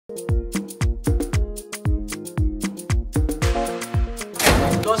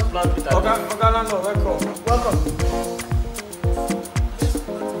not bitter. Okay, landlord, welcome. Welcome.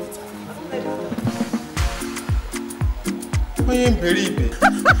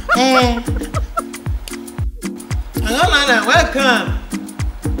 Welcome.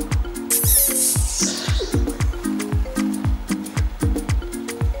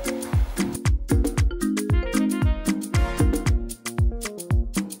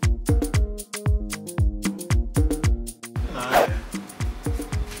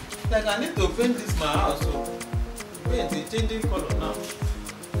 Like I need to paint this my house, so paint is changing color now.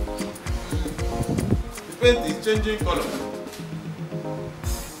 The paint is changing color.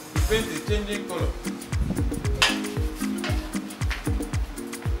 The paint is changing color.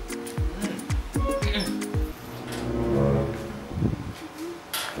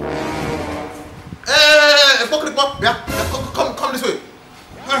 Come this way.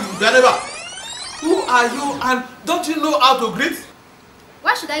 Who are you and don't you know how to greet?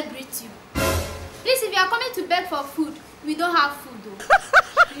 Why should I greet you? Please, if you are coming to beg for food, we don't have food though.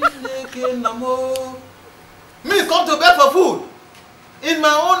 Me come to beg for food? In my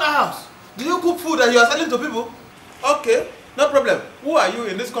own house? Do you cook food that you are selling to people? Okay, no problem. Who are you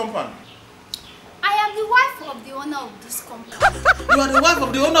in this compound? I am the wife of the owner of this compound. You are the wife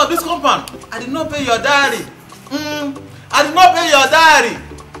of the owner of this compound? I did not pay your diary. I did not pay your diary.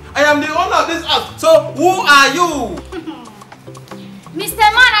 I am the owner of this house. So who are you? Mr.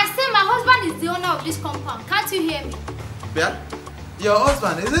 Man, I say my husband is the owner of this compound. Can't you hear me? Yeah? Your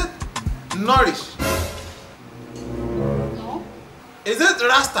husband, is it Nourish? No. Is it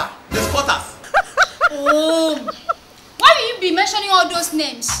Rasta, the squatters? Oh. Why will you be mentioning all those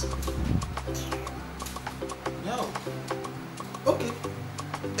names? No. Okay.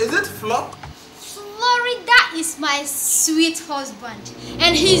 Is it Flop? Florida is my sweet husband.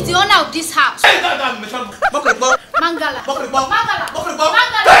 And he's the owner of this house. Hey, Mangala. Mangala.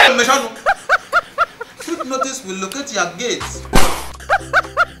 Quick notice will locate your gates.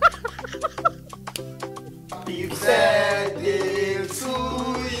 Happy birthday to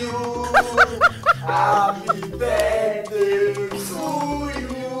you. Happy birthday to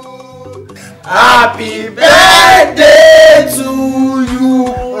you. Happy birthday to you,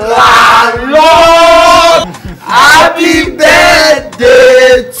 landlord. Happy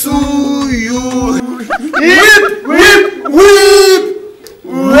birthday to you. Whip, whip, whip.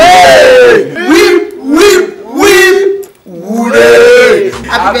 Hooray! Whip, whip, whip. Hooray!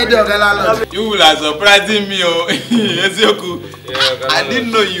 Happy birthday, landlord. You are surprising me, oh. Ezioku. I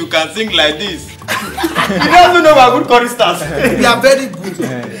didn't know you can sing like this. You don't know we are good choristers. We are very good.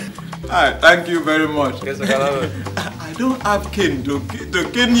 Alright, thank you very much. I don't have cane to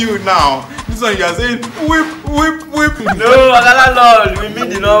cane you now. This one you are saying whip, whip, whip. No, landlord, we mean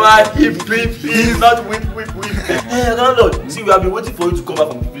the normal hip, hip, hip, not whip, whip, whip. Hey, landlord, see, we have been waiting for you to come back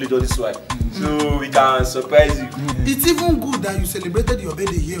from the village all this while, so we can surprise you. It's even good that you celebrated your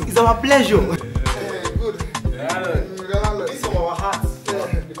birthday here. It's our pleasure. Good. This is from our hearts.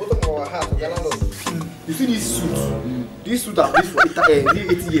 The bottom of our heart, landlord. You see this suit? This suit has been for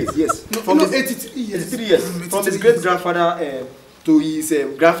 80 years, yes. From his 83 years. 83 years. From his great grandfather to his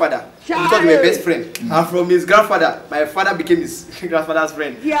grandfather. Because we were best friend. And from his grandfather, my father became his grandfather's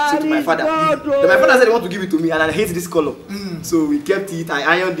friend. So to my father. Then my father said he want to give it to me and I hate this color. So we kept it, I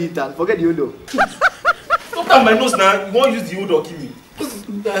ironed it and forget the odo. Look at my nose now, you won't use the odo kill me. Give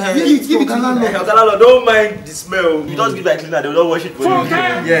it to me. Don't mind the smell. You just give it a cleaner, they will not wash it for you.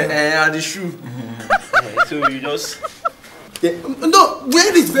 Yeah, and the shoe. So you just... Yeah. No,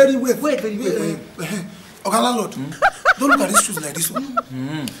 wear it very well. Wait. Okay, landlord, don't look at these shoes like this one.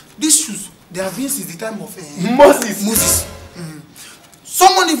 These shoes, they have been since the time of Moses.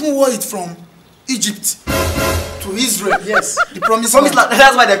 Someone even wore it from Egypt to Israel. Yes. The promised land.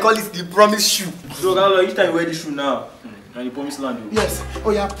 That's why they call it the promised shoe. So, landlord, each time you wear this shoe now, and the promised land. Yes.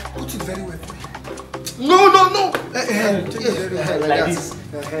 Oh yeah, put it very well. No. Like this.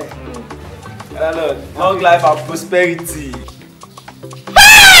 Landlord, long life and prosperity.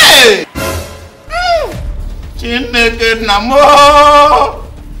 Hey! Chineke Namo!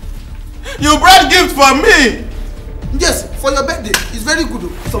 You brought gift for me! Yes, for your birthday. It's very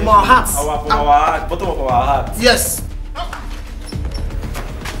good. From our hearts. From our heart, bottom of our hearts. Yes.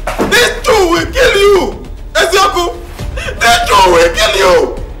 This too will kill you! Ezioku! This too will kill you!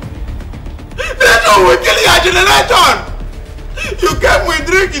 This too will kill your generation! You came with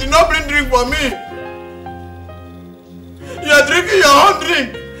drink, you did not bring drink for me. You are drinking your own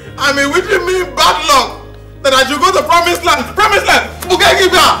drink. I mean, wishing me bad luck that I should go to promised land. Promised land! Okay,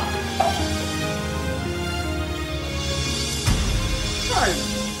 give me.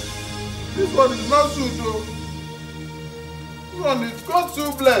 This one is not suit, though. one is God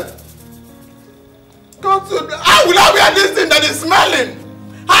too blessed. God too blessed. How will I wear this thing that is smelling?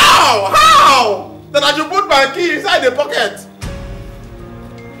 How? Then I should put my key inside the pocket.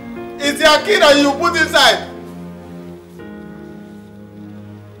 It's your key that you put inside.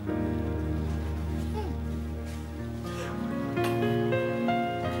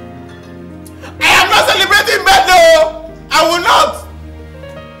 I am not celebrating birthday. I will not.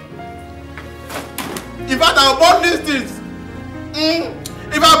 In fact, I will burn these things.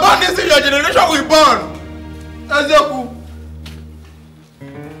 If I burn this thing, your generation will burn. That's your cool.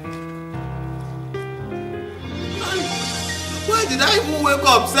 Why did I even wake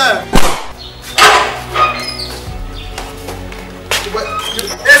up, sir?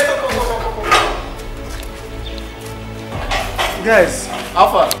 Guys,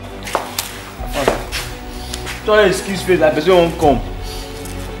 Alpha. Don't excuse me, that person won't come.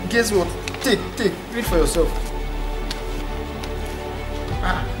 Guess what? Take, read for yourself.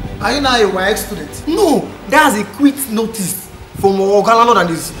 Are you now a YX student? No, that's a quit notice from our landlord and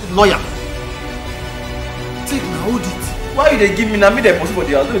his lawyer. Take now, hold it. Why you they give me now? Me they possible for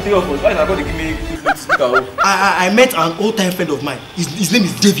the house. Don't take off us. Why not going to give me quick notice? I met an old-time friend of mine. His name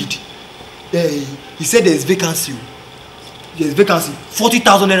is David. He said there's vacancy. There's vacancy.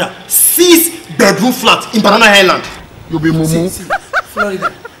 40,000 naira. 6-bedroom flat in Banana Island. You'll be Momo. See,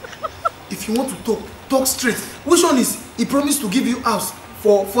 Florida. If you want to talk straight. Which one is? He promised to give you house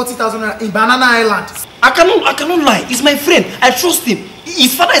for 40,000 naira in Banana Island. I cannot lie. He's my friend. I trust him.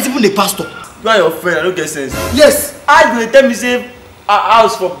 His father is even a pastor. You are your friend. I don't get sense. Yes. I will tell me say a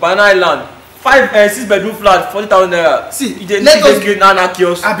house for Banana Island. 6-bedroom flat, 40,000 naira. See,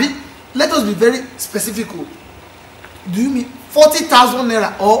 let us be very specific. Do you mean 40,000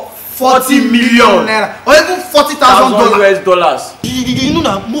 naira or 40 million naira or even $40,000? You know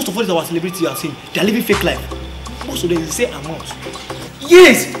now, most of all our celebrities are saying they are living fake life. Most of them say amount.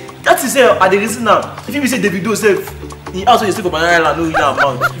 Yes, that is at the reason now. If you say Davido say he also you say for Banana Island, no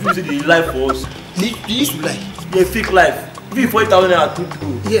amount. If you say the life for us, he used to lie. Yeah, fake life. If you 40,000 naira too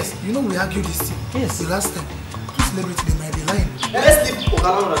people. Yes, you know we argued this thing. Yes. The last time, two celebrities they might be lying. Let's leave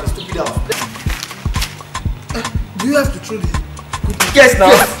Okalano and the stupid house. Do you have to throw the good? Yes, now.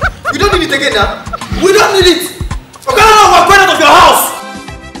 Yes. We don't need it again now. We don't need it. Okalano, we're going out of your house.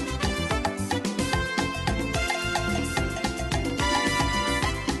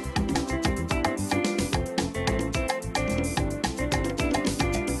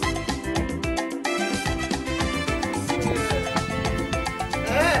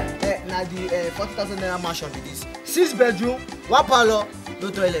 Now the 40,000 naira mansion with this 6-bedroom, 1 parlor, no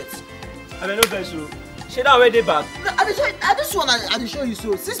toilet. I mean, no bedroom. Shey that way they back. I just want to show you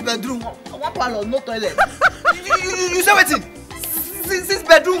so 6-bedroom, 1 parlor, no toilet. you say wetin?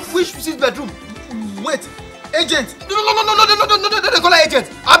 6-bedroom, which 6-bedroom? Wait, agent? No, they call her agent.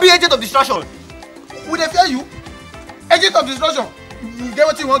 I be agent of distraction. Will they fear you? Agent of distraction. You get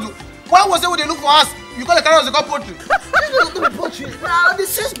what you want to. Why was it when they look for us? You call the carriers, they call poultry. Don't be poultry. Now the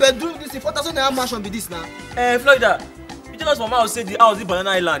 6-bedroom, this 4,000 naira mansion be this now. Florida, you tell us from house say the house in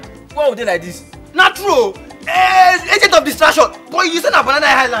Banana Island. Why would they like this? Not true. Agent of distraction. Boy, you said na Banana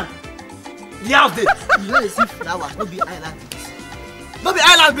Island. The house there. You know they see flowers, no be island be this. No be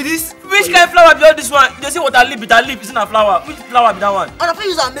island be this. Which kind of flower be all this one? You say water leaf, bitter leaf, isn't a flower. Which flower be that one? And if I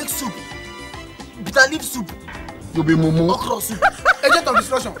use and make soup, bitter leaf soup. You be mumu. Okra soup. Agent of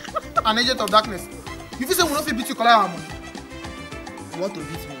destruction and agent of darkness. You feel say we no fit beat you collect our money. You want to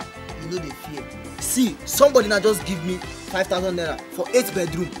beat me? You know they fear. See, somebody now just give me 5,000 naira for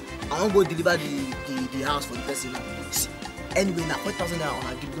 8-bedroom. I won't go deliver the house for the person now. See, anyway, now 4,000 naira on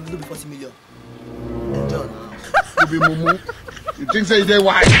a give, no be 40 million. Enjoy now. You be mumu. You think say you dey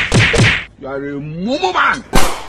wise? You are a mumu man.